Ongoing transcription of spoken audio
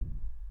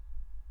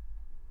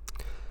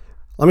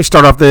Let me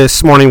start off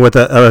this morning with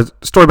a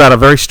story about a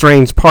very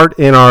strange part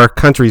in our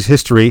country's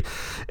history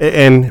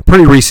and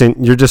pretty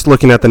recent. You're just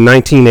looking at the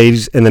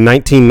 1980s and the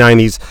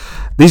 1990s.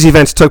 These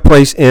events took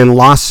place in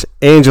Los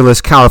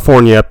Angeles,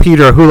 California.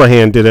 Peter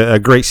Houlihan did a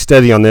great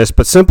study on this,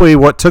 but simply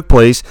what took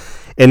place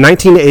in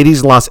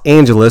 1980s Los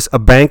Angeles, a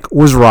bank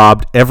was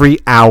robbed every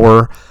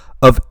hour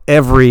of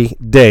every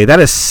day.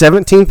 That is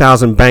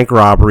 17,000 bank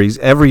robberies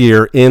every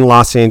year in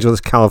Los Angeles,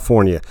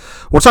 California.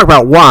 We'll talk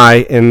about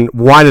why and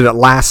why did it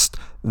last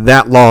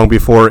that long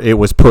before it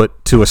was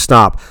put to a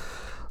stop.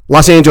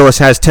 Los Angeles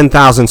has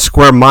 10,000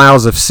 square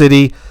miles of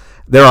city.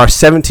 There are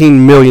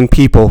 17 million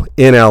people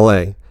in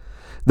LA.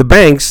 The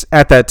banks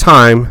at that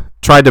time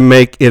tried to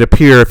make it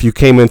appear if you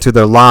came into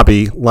their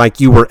lobby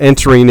like you were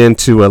entering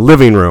into a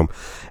living room.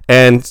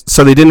 And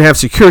so they didn't have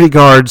security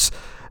guards,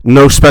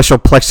 no special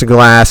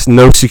plexiglass,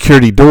 no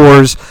security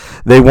doors.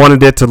 They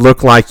wanted it to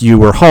look like you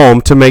were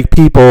home to make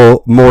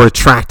people more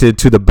attracted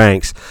to the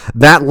banks.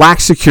 That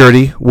lack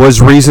security was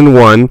reason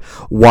one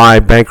why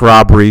bank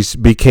robberies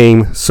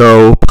became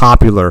so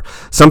popular.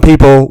 Some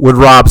people would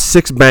rob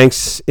 6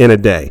 banks in a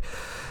day.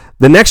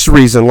 The next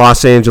reason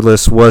Los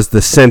Angeles was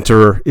the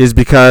center is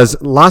because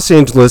Los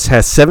Angeles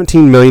has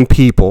 17 million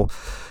people,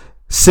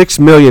 6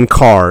 million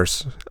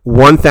cars,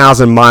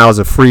 1,000 miles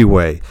of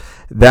freeway.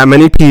 That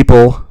many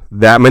people,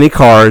 that many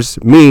cars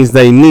means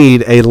they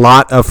need a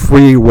lot of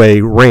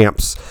freeway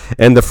ramps,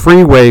 and the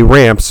freeway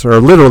ramps are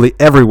literally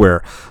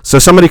everywhere. So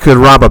somebody could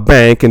rob a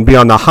bank and be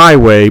on the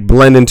highway,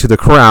 blend into the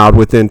crowd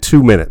within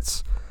 2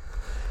 minutes.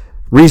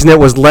 Reason it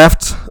was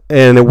left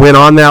and it went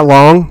on that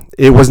long,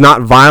 it was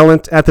not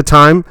violent at the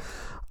time.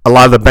 A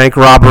lot of the bank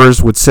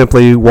robbers would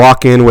simply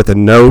walk in with a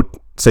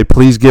note, say,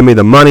 please give me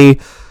the money.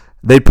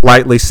 They'd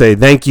politely say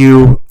thank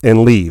you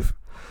and leave.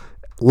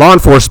 Law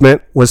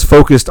enforcement was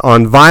focused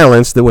on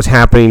violence that was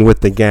happening with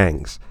the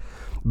gangs.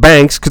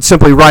 Banks could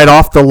simply write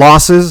off the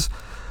losses,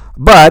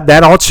 but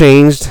that all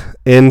changed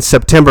in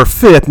September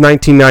 5th,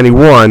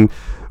 1991,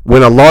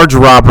 when a large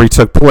robbery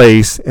took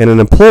place and an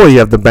employee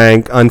of the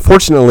bank,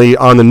 unfortunately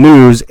on the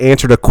news,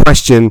 answered a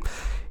question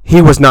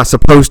he was not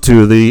supposed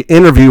to. The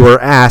interviewer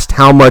asked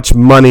how much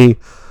money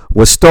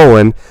was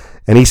stolen,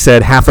 and he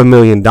said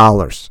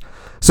 $500,000.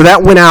 So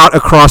that went out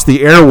across the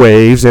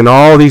airwaves, and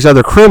all these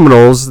other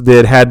criminals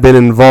that had been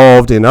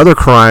involved in other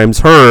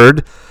crimes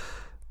heard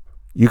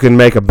you can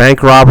make a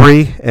bank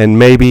robbery and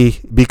maybe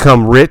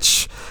become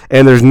rich,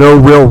 and there's no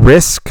real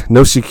risk,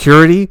 no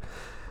security.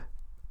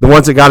 The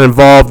ones that got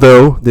involved,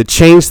 though, that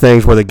changed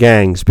things were the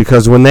gangs,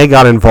 because when they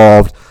got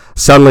involved,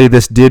 suddenly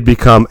this did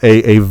become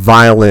a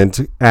violent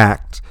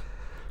act.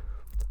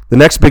 The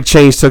next big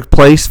change took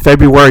place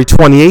February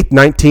 28,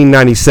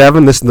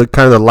 1997. This is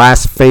the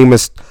last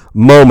famous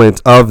moment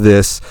of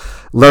this.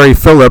 Larry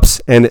Phillips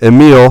and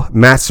Emil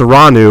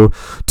Matsaranu,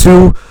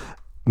 2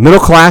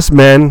 middle-class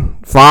men,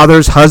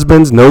 fathers,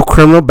 husbands, no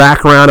criminal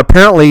background,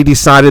 apparently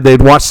decided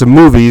they'd watch some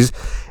movies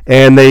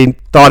and they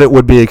thought it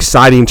would be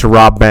exciting to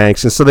rob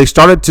banks. And so they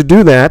started to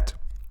do that.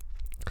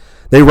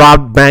 They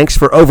robbed banks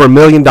for over $1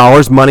 million,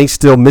 money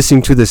still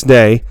missing to this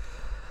day.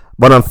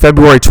 But on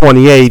February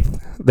 28th,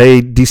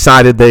 they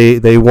decided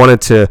they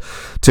wanted to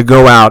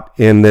go out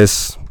in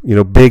this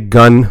big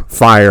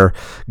gunfight.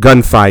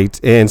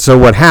 And so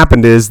what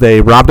happened is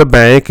they robbed a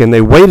bank and they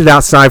waited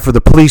outside for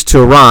the police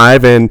to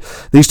arrive. And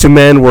these 2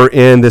 men were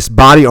in this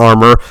body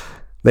armor.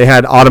 They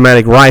had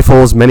automatic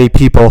rifles. Many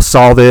people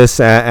saw this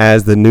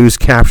as the news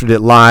captured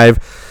it live.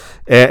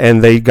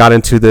 And they got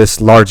into this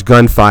large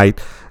gunfight.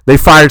 They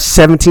fired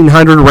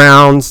 1,700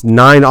 rounds.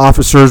 9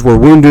 officers were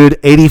wounded.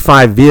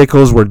 85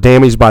 vehicles were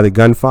damaged by the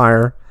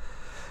gunfire.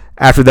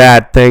 After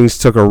that, things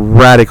took a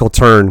radical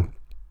turn.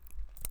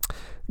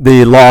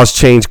 The laws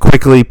changed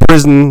quickly.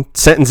 Prison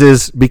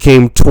sentences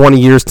became 20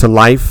 years to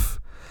life,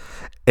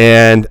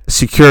 and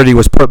security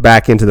was put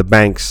back into the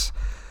banks.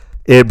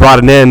 It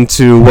brought an end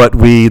to what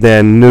we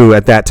then knew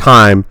at that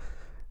time.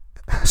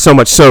 So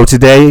much so,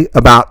 today,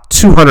 about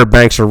 200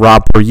 banks are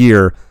robbed per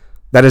year.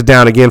 That is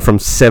down again from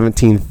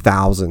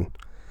 17,000.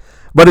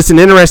 But it's an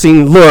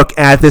interesting look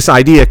at this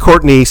idea.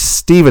 Courtney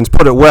Stevens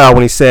put it well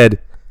when he said,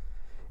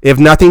 if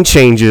nothing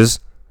changes,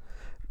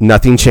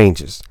 nothing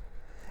changes.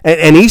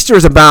 And Easter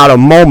is about a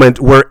moment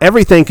where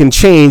everything can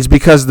change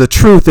because of the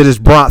truth that is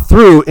brought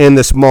through in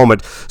this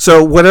moment.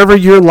 So whatever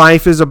your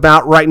life is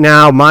about right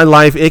now, my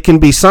life, it can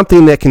be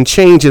something that can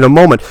change in a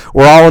moment.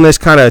 We're all in this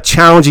kind of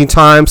challenging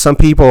time. Some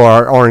people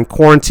are in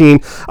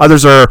quarantine.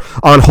 Others are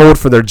on hold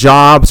for their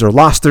jobs or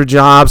lost their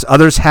jobs.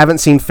 Others haven't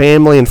seen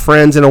family and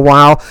friends in a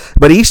while.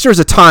 But Easter is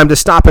a time to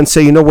stop and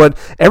say, you know what?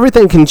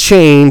 Everything can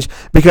change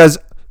because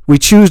we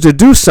choose to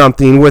do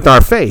something with our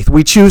faith.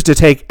 We choose to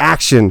take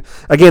action.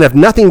 Again, if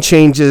nothing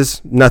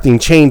changes, nothing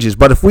changes.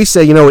 But if we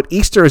say, you know what,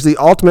 Easter is the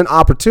ultimate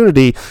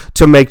opportunity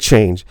to make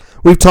change.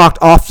 We've talked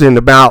often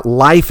about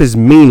life is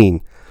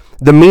meaning.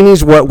 The meaning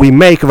is what we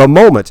make of a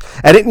moment.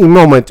 At any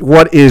moment,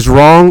 what is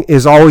wrong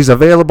is always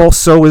available.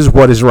 So is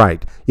what is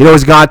right. You know,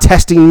 is God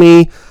testing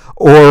me?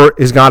 Or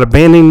is God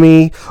abandoning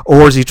me?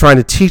 Or is he trying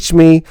to teach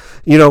me?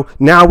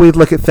 Now we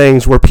look at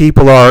things where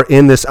people are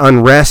in this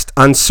unrest,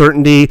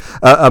 uncertainty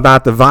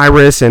about the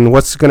virus and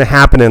what's going to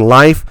happen in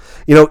life.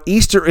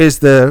 Easter is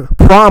the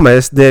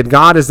promise that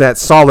God is that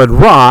solid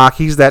rock.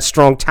 He's that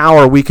strong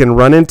tower we can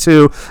run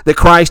into, that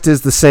Christ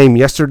is the same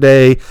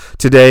yesterday,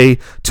 today,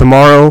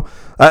 tomorrow.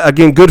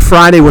 Again, Good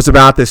Friday was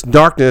about this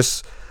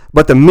darkness,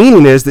 but the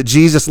meaning is that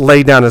Jesus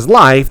laid down his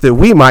life that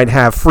we might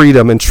have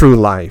freedom and true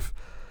life.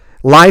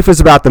 Life is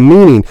about the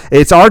meaning.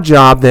 It's our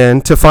job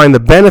then to find the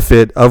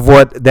benefit of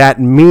what that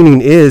meaning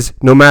is,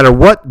 no matter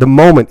what the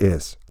moment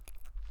is.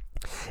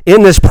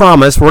 In this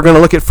promise, we're going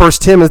to look at 1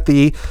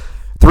 Timothy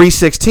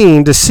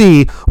 3:16 to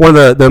see one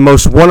of the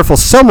most wonderful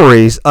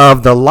summaries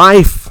of the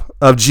life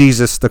of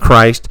Jesus the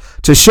Christ,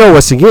 to show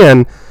us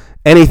again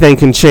anything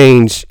can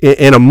change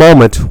in a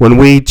moment when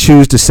we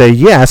choose to say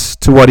yes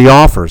to what he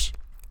offers.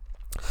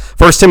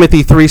 1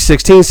 Timothy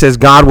 3:16 says,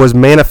 God was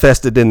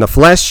manifested in the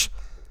flesh,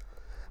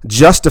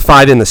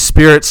 justified in the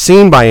spirit,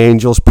 seen by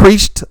angels,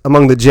 preached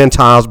among the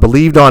Gentiles,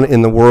 believed on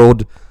in the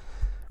world,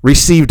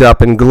 received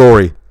up in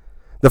glory.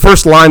 The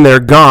first line there,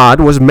 God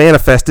was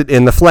manifested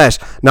in the flesh.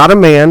 Not a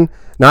man,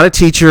 not a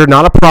teacher,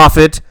 not a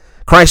prophet.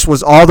 Christ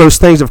was all those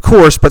things, of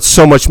course, but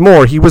so much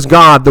more. He was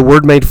God, the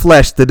Word made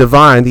flesh, the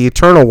divine, the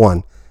eternal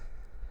one.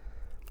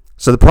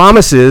 So the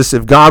promise is,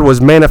 if God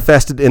was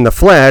manifested in the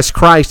flesh,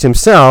 Christ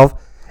himself,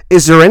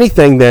 is there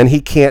anything then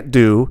he can't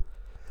do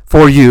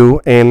for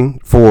you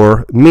and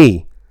for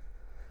me?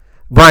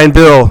 Brian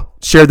Bill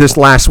shared this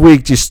last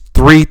week, just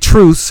 3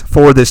 truths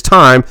for this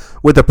time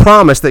with the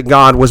promise that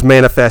God was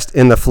manifest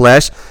in the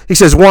flesh. He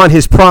says, 1,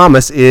 his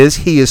promise is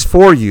he is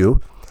for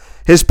you.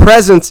 His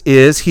presence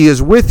is he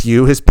is with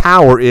you. His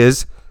power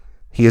is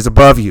he is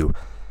above you.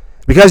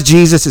 Because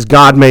Jesus is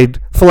God made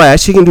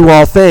flesh, he can do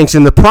all things.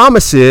 And the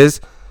promise is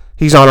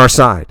he's on our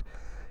side.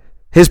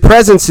 His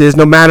presence is,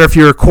 no matter if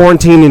you're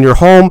quarantined in your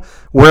home,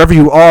 wherever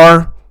you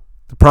are,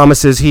 the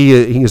promise is he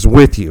is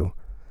with you.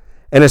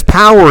 And his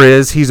power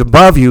is he's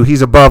above you.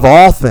 He's above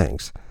all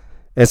things.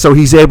 And so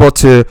he's able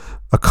to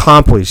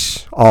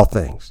accomplish all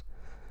things.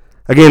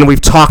 Again,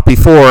 we've talked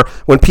before,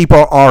 when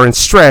people are in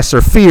stress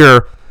or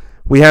fear,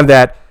 we have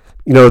that,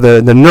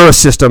 the nervous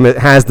system. It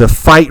has the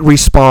fight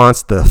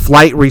response, the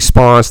flight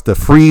response, the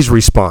freeze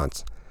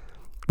response.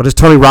 But as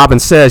Tony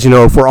Robbins says,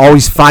 if we're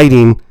always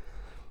fighting,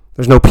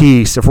 there's no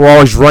peace. If we're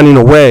always running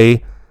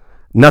away,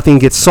 nothing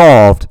gets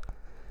solved.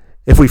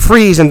 If we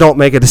freeze and don't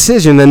make a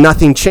decision, then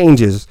nothing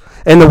changes.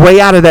 And the way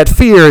out of that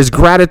fear is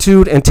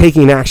gratitude and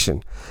taking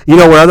action.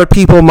 Where other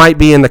people might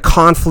be in the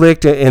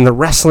conflict and the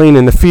wrestling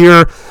and the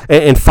fear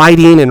and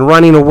fighting and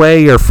running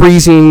away or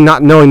freezing,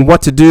 not knowing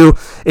what to do,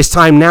 it's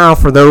time now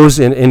for those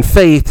in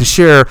faith to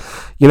share,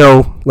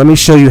 let me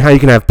show you how you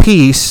can have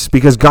peace,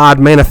 because God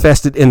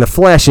manifested in the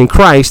flesh in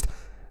Christ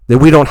that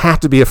we don't have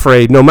to be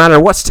afraid no matter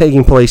what's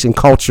taking place in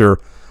culture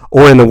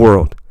or in the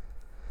world.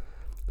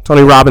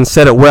 Tony Robbins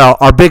said it well.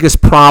 Our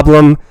biggest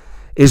problem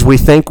is we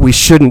think we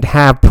shouldn't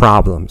have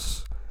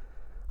problems.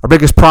 Our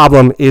biggest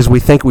problem is we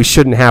think we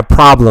shouldn't have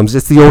problems.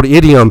 It's the old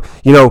idiom,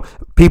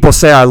 people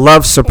say, I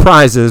love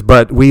surprises,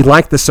 but we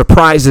like the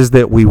surprises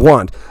that we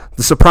want.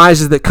 The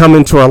surprises that come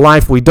into our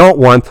life we don't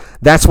want,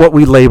 that's what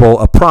we label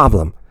a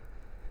problem.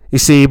 You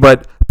see,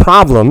 but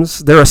problems,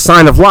 they're a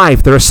sign of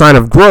life. They're a sign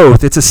of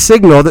growth. It's a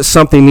signal that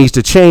something needs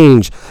to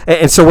change.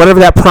 And so whatever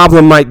that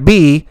problem might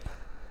be,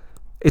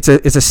 it's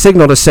a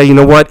signal to say,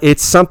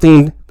 it's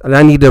something that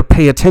I need to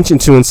pay attention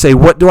to and say,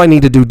 what do I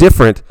need to do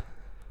different?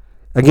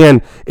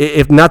 Again,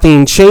 if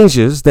nothing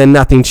changes, then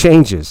nothing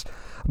changes.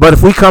 But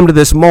if we come to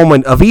this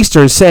moment of Easter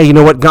and say,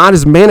 God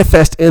is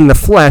manifest in the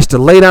flesh to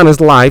lay down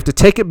his life, to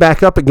take it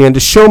back up again,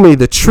 to show me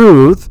the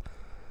truth,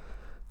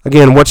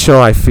 again, what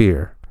shall I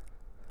fear?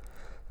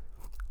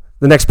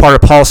 The next part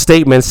of Paul's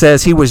statement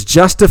says he was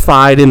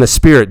justified in the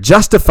Spirit.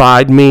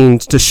 Justified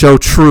means to show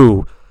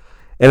true.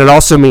 And it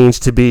also means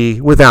to be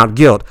without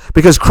guilt.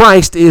 Because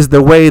Christ is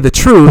the way, the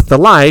truth, the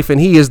life,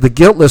 and he is the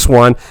guiltless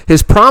one.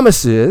 His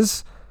promise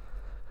is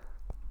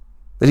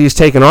that he has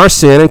taken our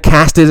sin and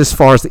cast it as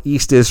far as the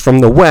east is from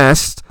the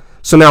west.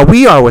 So now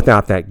we are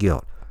without that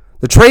guilt.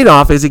 The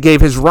trade-off is he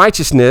gave his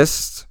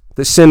righteousness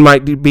that sin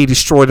might be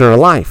destroyed in our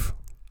life.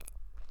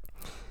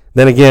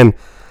 Then again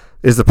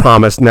is the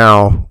promise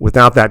now,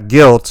 without that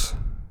guilt,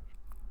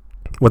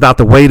 without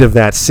the weight of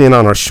that sin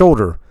on our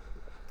shoulder,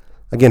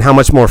 again, how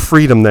much more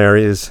freedom there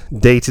is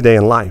day to day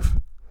in life.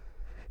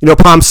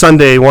 Palm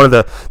Sunday, one of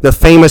the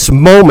famous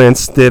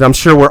moments that I'm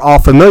sure we're all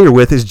familiar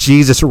with is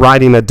Jesus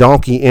riding a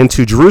donkey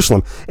into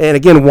Jerusalem. And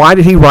again, why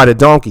did he ride a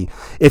donkey?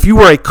 If you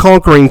were a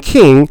conquering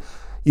king,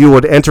 you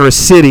would enter a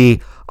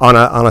city on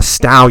a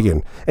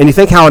stallion. And you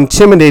think how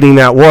intimidating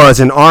that was,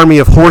 an army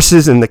of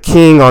horses and the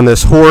king on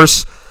this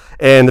horse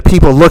and the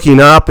people looking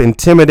up,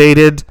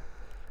 intimidated.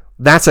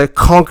 That's a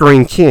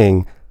conquering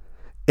king.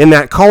 In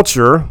that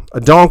culture, a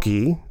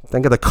donkey,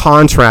 think of the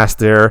contrast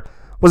there,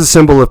 was a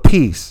symbol of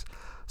peace.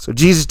 So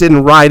Jesus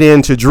didn't ride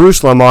into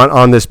Jerusalem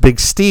on this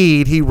big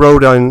steed. He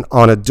rode on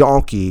a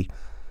donkey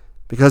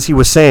because he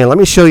was saying, let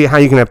me show you how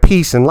you can have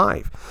peace in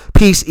life.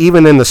 Peace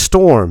even in the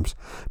storms.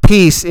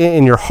 Peace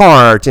in your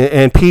heart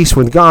and peace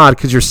with God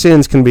because your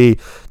sins can be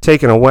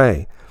taken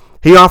away.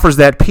 He offers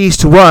that peace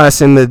to us,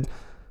 and the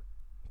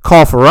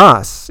call for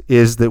us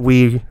is that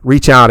we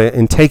reach out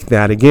and take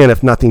that. Again,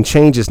 if nothing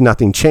changes,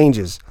 nothing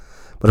changes.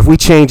 But if we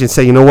change and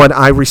say, you know what,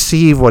 I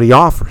receive what he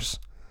offers,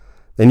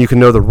 then you can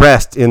know the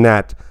rest in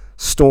that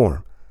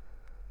storm.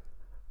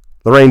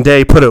 Lorraine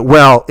Day put it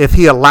well, if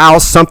he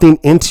allows something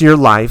into your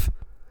life,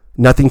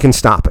 nothing can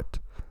stop it.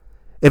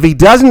 If he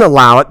doesn't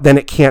allow it, then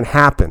it can't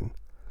happen.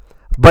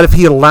 But if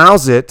he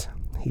allows it,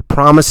 he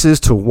promises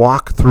to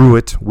walk through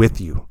it with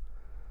you.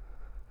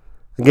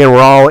 Again,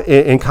 we're all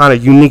in kind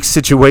of unique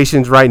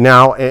situations right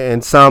now,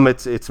 and some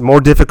it's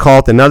more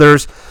difficult than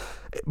others.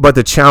 But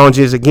the challenge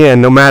is,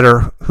 again, no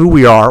matter who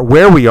we are,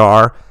 where we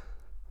are,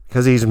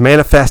 because he's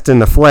manifest in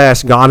the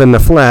flesh, God in the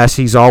flesh,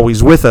 he's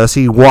always with us.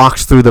 He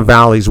walks through the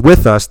valleys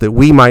with us that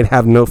we might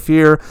have no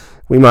fear.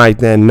 We might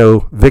then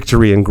know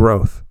victory and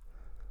growth.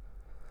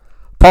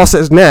 Paul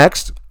says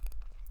next,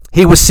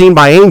 he was seen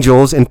by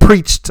angels and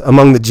preached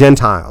among the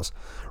Gentiles.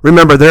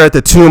 Remember, there at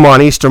the tomb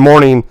on Easter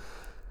morning,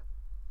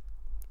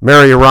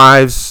 Mary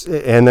arrives,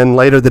 and then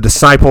later the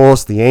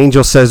disciples, the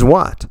angel says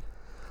what?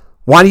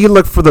 Why do you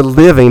look for the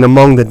living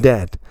among the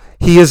dead?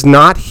 He is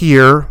not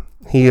here.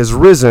 He is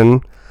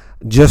risen,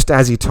 just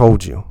as he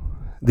told you.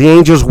 The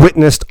angels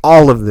witnessed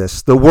all of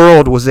this. The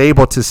world was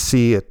able to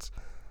see it.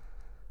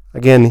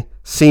 Again,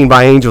 seen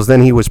by angels.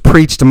 Then he was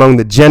preached among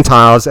the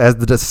Gentiles as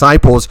the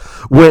disciples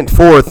went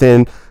forth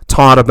and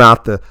taught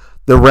about the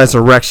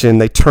resurrection.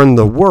 They turned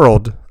the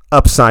world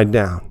upside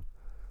down.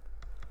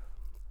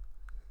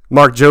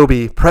 Mark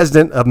Joby,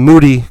 president of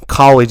Moody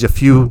College a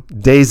few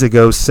days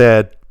ago,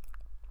 said,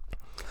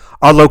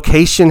 our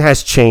location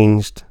has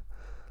changed,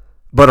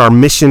 but our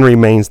mission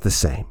remains the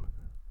same.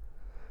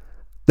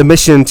 The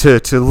mission to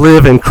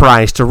live in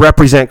Christ, to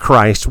represent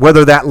Christ,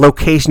 whether that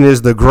location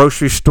is the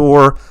grocery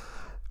store,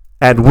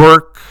 at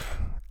work,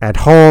 at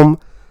home.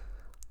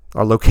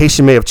 Our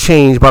location may have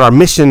changed, but our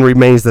mission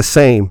remains the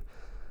same.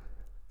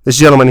 This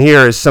gentleman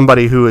here is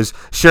somebody who has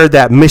shared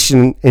that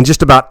mission in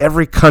just about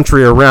every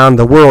country around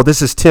the world.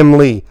 This is Tim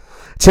Lee.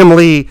 Tim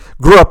Lee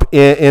grew up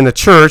in a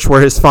church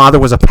where his father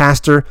was a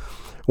pastor.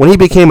 When he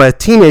became a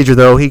teenager,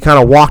 though, he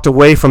kind of walked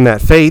away from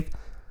that faith.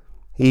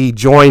 He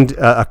joined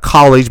a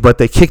college, but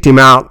they kicked him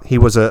out. He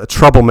was a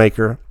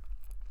troublemaker.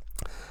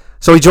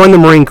 So he joined the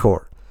Marine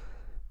Corps.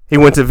 He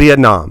went to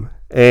Vietnam,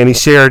 and he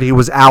shared he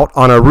was out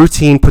on a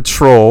routine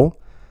patrol,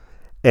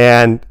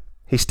 and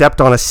he stepped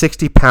on a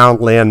 60-pound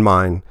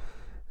landmine.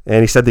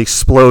 And he said the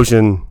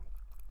explosion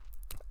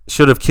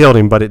should have killed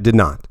him, but it did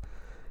not.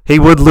 He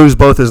would lose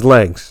both his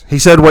legs. He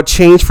said what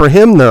changed for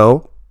him,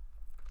 though,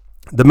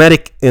 the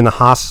medic in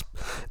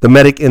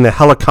the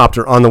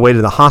helicopter on the way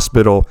to the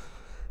hospital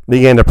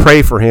began to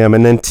pray for him,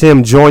 and then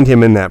Tim joined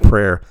him in that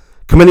prayer,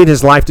 committing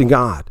his life to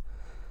God.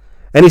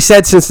 And he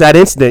said since that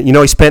incident,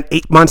 he spent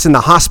 8 months in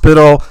the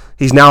hospital.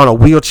 He's now in a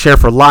wheelchair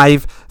for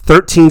life,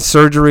 13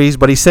 surgeries.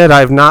 But he said,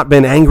 I've not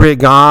been angry at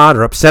God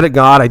or upset at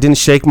God. I didn't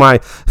shake my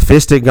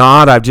fist at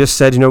God. I've just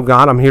said,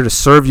 God, I'm here to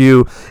serve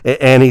you.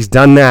 And he's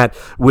done that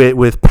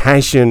with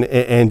passion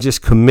and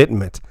just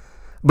commitment.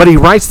 But he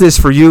writes this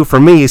for you, for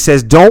me. He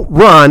says, don't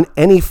run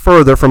any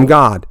further from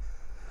God.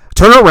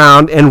 Turn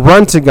around and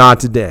run to God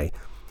today.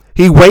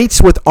 He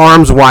waits with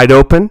arms wide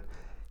open,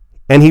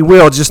 and he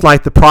will, just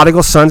like the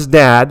prodigal son's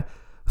dad,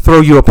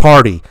 throw you a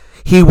party.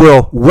 He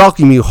will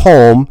welcome you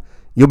home.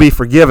 You'll be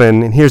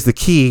forgiven. And here's the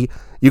key.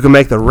 You can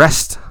make the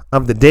rest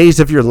of the days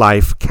of your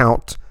life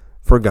count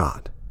for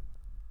God.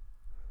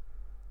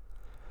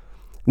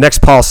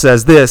 Next, Paul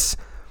says this.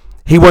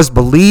 He was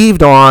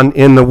believed on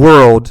in the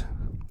world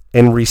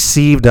and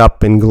received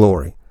up in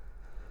glory.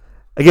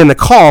 Again, the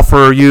call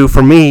for you,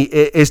 for me,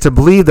 is to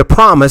believe the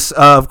promise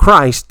of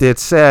Christ that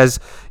says,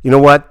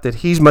 that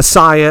he's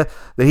Messiah,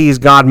 that he is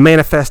God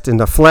manifest in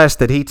the flesh,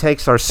 that he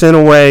takes our sin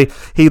away,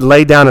 he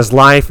laid down his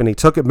life, and he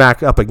took it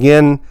back up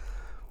again.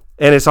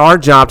 And it's our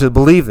job to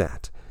believe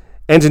that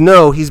and to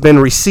know he's been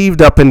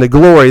received up into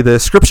glory. The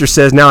scripture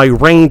says now he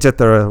reigns at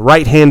the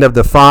right hand of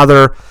the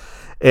Father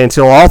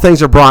until all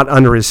things are brought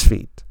under his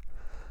feet.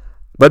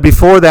 But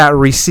before that,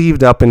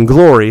 received up in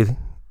glory,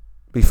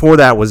 before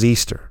that was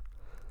Easter.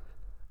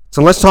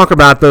 So let's talk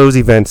about those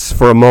events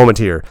for a moment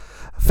here.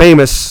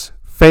 Famous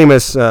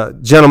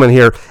gentleman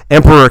here,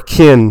 Emperor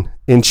Qin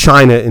in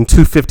China in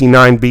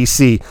 259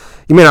 BC.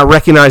 You may not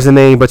recognize the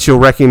name, but you'll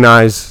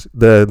recognize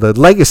the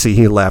legacy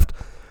he left.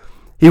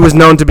 He was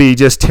known to be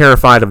just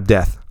terrified of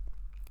death.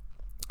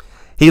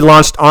 He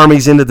launched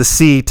armies into the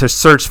sea to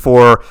search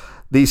for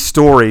these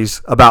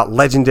stories about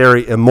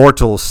legendary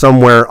immortals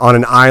somewhere on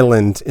an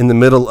island in the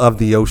middle of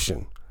the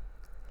ocean.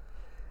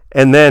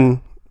 And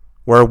then,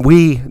 where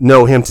we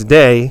know him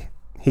today,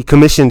 he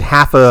commissioned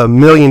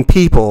 500,000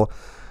 people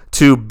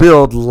to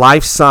build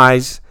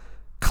life-size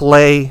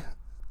clay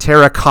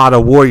terracotta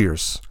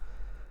warriors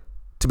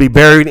to be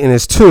buried in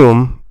his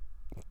tomb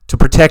to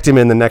protect him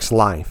in the next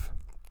life.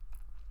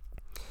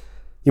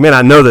 You may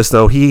not know this,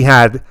 though. He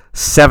had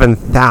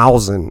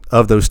 7,000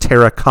 of those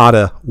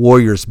terracotta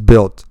warriors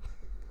built.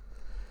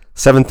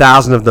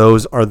 7,000 of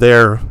those are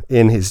there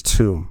in his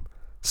tomb.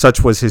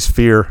 Such was his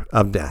fear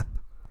of death.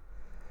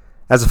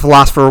 As a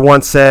philosopher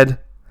once said,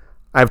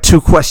 I have two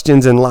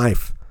questions in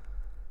life.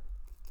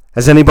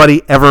 Has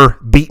anybody ever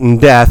beaten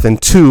death? And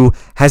two,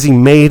 has he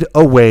made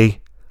a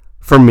way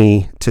for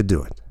me to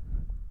do it?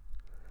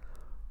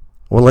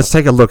 Well, let's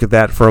take a look at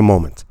that for a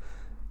moment.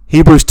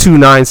 Hebrews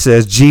 2:9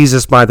 says,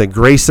 Jesus, by the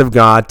grace of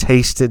God,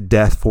 tasted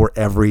death for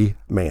every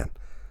man.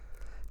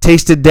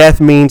 Tasted death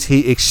means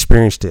he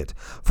experienced it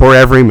for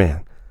every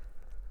man.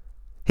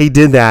 He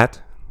did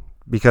that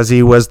because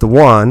he was the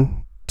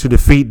one to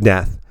defeat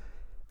death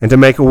and to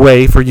make a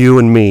way for you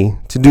and me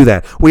to do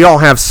that. We all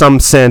have some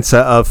sense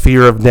of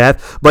fear of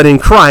death, but in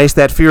Christ,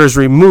 that fear is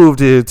removed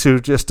to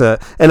just an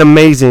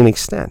amazing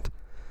extent.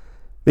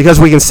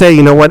 Because we can say,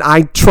 you know what,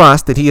 I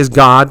trust that he is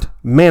God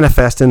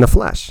manifest in the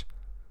flesh.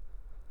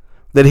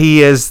 That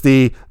he is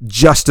the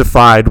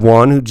justified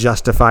one who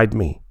justified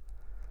me.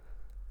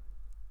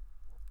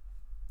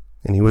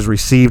 And he was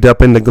received up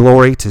into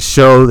glory to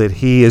show that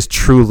he is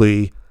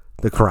truly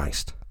the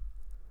Christ.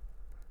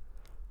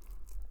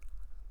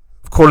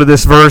 I've quoted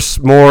this verse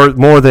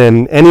more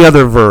than any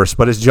other verse,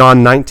 but it's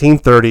John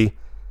 19:30,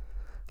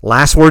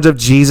 last words of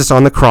Jesus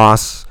on the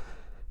cross,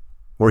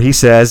 where he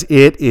says,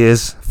 it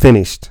is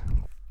finished.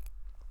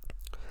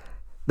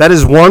 That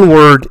is one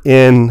word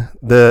in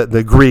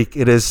the Greek.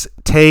 It is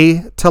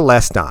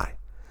tetelestai.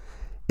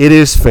 It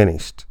is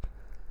finished.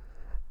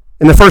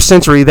 In the first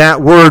century,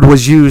 that word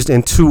was used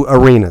in two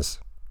arenas.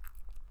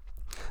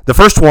 The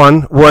first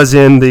one was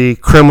in the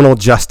criminal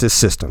justice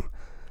system.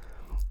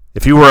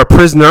 If you were a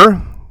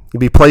prisoner, you'd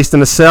be placed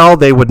in a cell.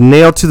 They would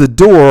nail to the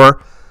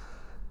door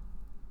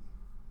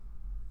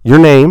your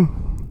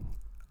name,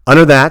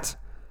 under that,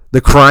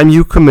 the crime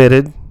you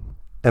committed,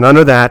 and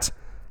under that,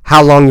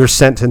 how long your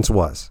sentence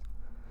was.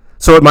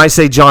 So it might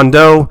say John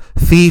Doe,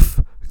 thief,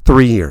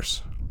 3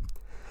 years.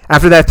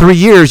 After that 3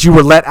 years, you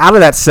were let out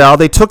of that cell.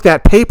 They took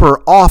that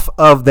paper off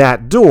of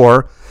that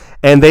door,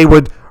 and they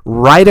would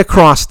write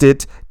across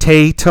it,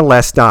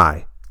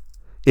 tetelestai.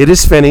 It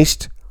is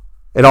finished.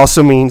 It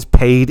also means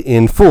paid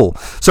in full.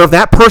 So if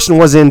that person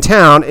was in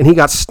town and he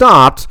got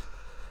stopped,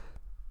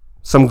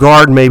 some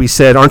guard maybe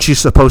said, aren't you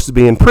supposed to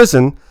be in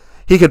prison?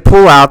 He could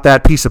pull out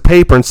that piece of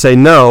paper and say,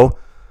 no,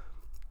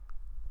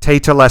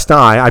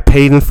 tetelestai, I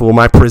paid in full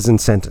my prison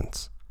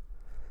sentence.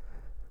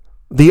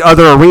 The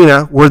other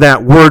arena where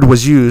that word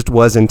was used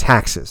was in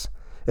taxes.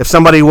 If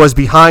somebody was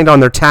behind on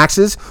their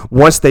taxes,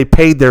 once they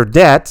paid their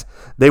debt,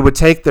 they would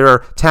take their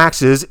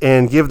taxes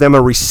and give them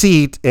a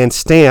receipt and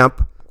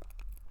stamp,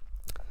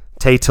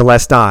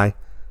 tetelestai,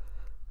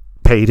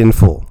 paid in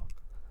full.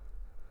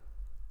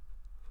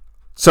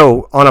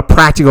 So on a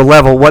practical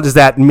level, what does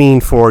that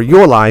mean for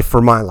your life, for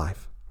my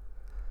life?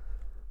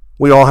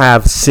 We all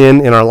have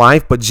sin in our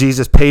life, but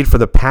Jesus paid for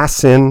the past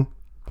sin,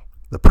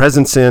 the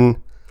present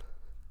sin,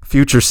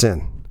 future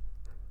sin.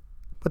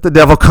 But the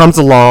devil comes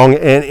along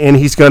and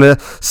he's going to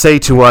say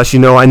to us,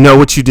 I know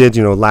what you did,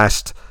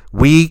 last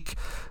week,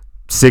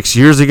 6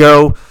 years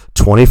ago,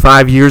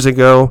 25 years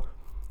ago.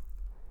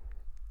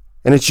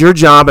 And it's your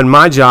job and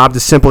my job to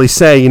simply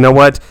say, you know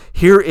what,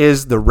 here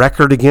is the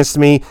record against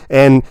me.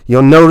 And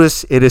you'll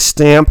notice it is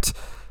stamped,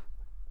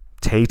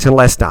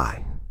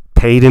 tetelestai,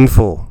 paid in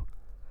full.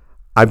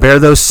 I bear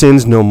those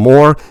sins no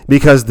more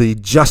because the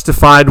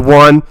justified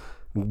one,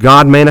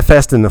 God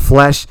manifest in the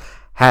flesh,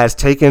 has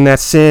taken that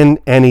sin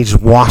and he's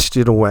washed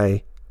it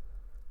away.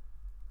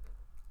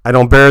 I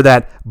don't bear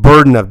that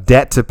burden of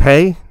debt to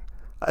pay,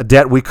 a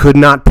debt we could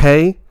not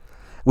pay.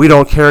 We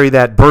don't carry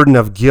that burden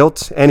of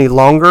guilt any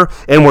longer.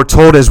 And we're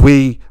told as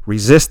we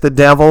resist the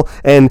devil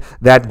and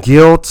that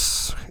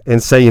guilt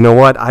and say, you know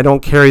what, I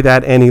don't carry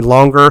that any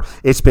longer.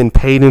 It's been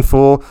paid in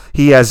full.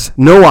 He has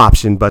no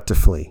option but to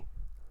flee.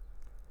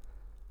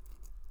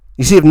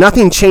 You see, if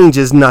nothing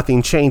changes,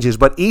 nothing changes.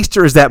 But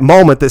Easter is that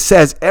moment that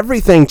says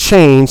everything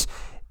changed.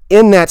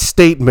 In that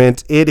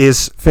statement, it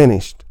is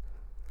finished.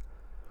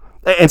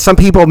 And some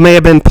people may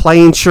have been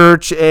playing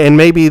church and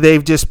maybe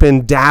they've just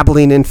been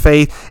dabbling in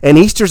faith. And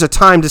Easter's a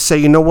time to say,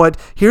 you know what?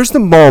 Here's the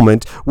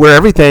moment where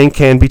everything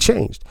can be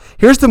changed.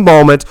 Here's the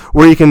moment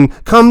where you can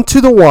come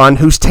to the one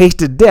who's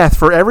tasted death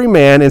for every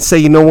man and say,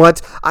 you know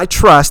what? I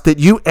trust that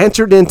you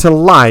entered into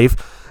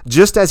life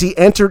just as he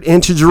entered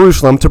into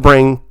Jerusalem to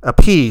bring a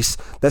peace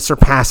that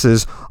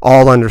surpasses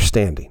all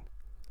understanding.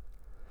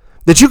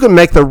 That you can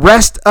make the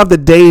rest of the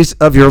days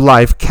of your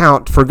life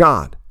count for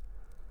God.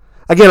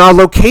 Again, our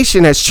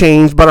location has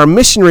changed, but our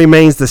mission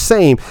remains the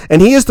same.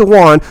 And he is the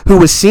one who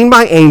was seen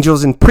by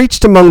angels and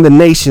preached among the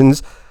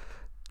nations,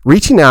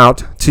 reaching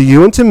out to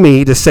you and to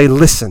me to say,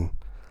 listen,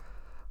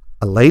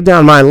 I laid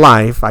down my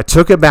life. I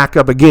took it back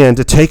up again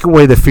to take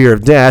away the fear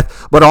of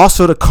death, but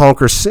also to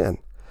conquer sin.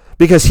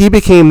 Because he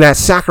became that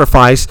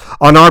sacrifice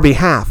on our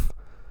behalf.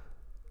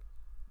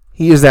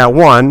 He is that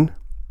one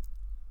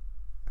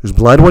whose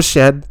blood was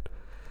shed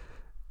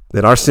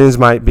that our sins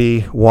might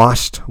be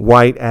washed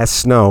white as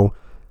snow.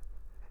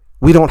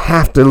 We don't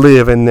have to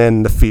live in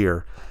then the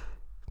fear.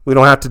 We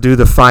don't have to do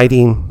the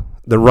fighting,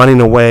 the running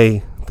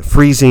away, the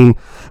freezing.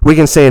 We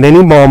can say at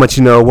any moment,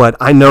 you know what?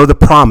 I know the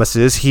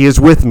promises. He is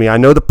with me. I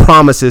know the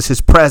promises,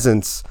 his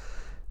presence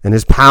and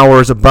his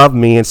power is above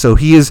me. And so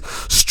he is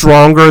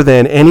stronger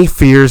than any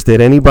fears that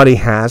anybody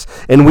has.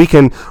 And we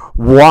can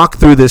walk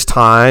through this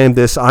time,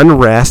 this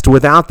unrest,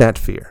 without that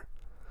fear.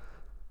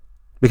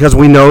 Because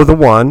we know the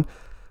one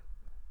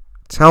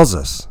tells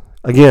us.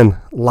 Again,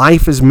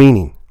 life is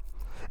meaning.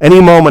 Any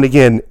moment,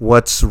 again,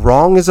 what's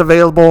wrong is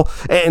available,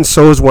 and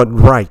so is what's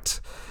right.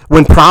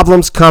 When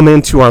problems come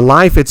into our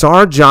life, it's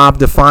our job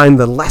to find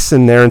the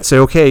lesson there and say,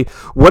 okay,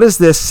 what is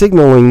this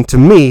signaling to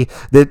me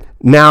that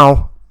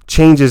now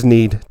changes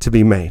need to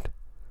be made?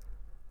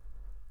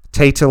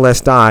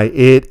 Tetelestai,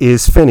 it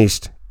is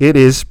finished. It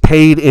is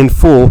paid in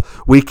full.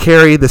 We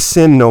carry the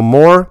sin no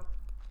more.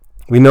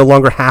 We no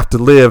longer have to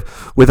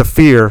live with a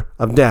fear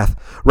of death.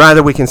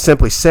 Rather, we can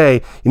simply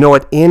say, you know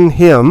what, in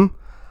him,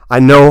 I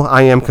know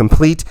I am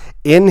complete.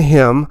 In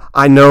him,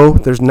 I know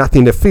there's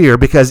nothing to fear,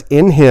 because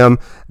in him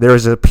there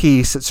is a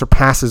peace that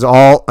surpasses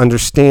all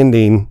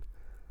understanding.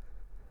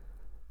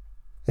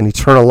 And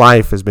eternal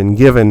life has been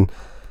given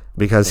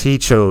because he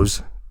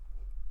chose,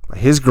 by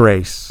his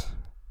grace,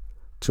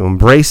 to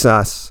embrace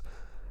us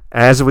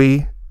as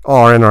we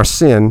are in our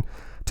sin,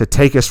 to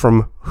take us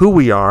from who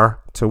we are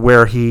to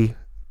where he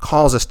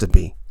calls us to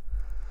be.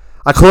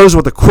 I close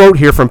with a quote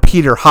here from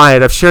Peter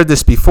Hyatt. I've shared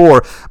this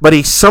before, but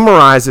he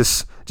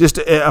summarizes just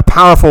a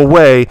powerful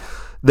way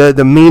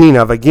the meaning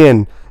of,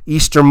 again,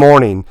 Easter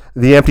morning,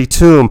 the empty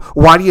tomb.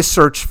 Why do you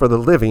search for the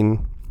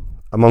living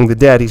among the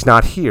dead? He's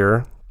not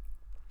here.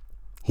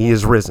 He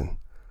is risen.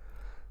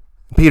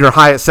 Peter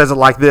Hyatt says it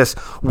like this: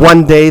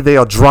 one day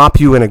they'll drop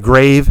you in a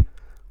grave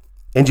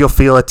and you'll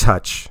feel a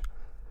touch.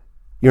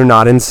 You're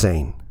not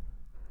insane.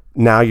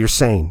 Now you're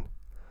sane.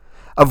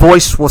 A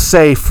voice will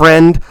say,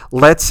 friend,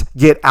 let's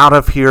get out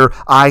of here.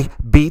 I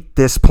beat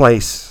this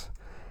place.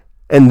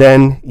 And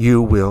then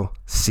you will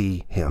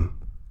see him.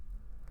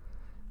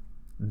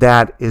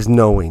 That is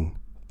knowing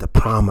the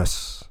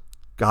promise.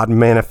 God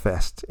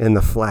manifest in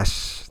the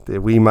flesh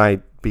that we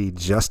might be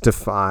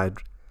justified,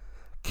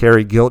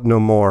 carry guilt no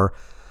more,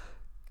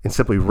 and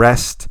simply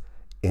rest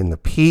in the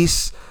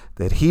peace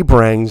that he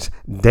brings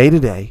day to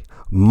day,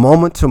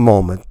 moment to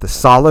moment, the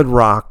solid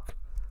rock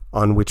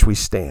on which we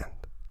stand.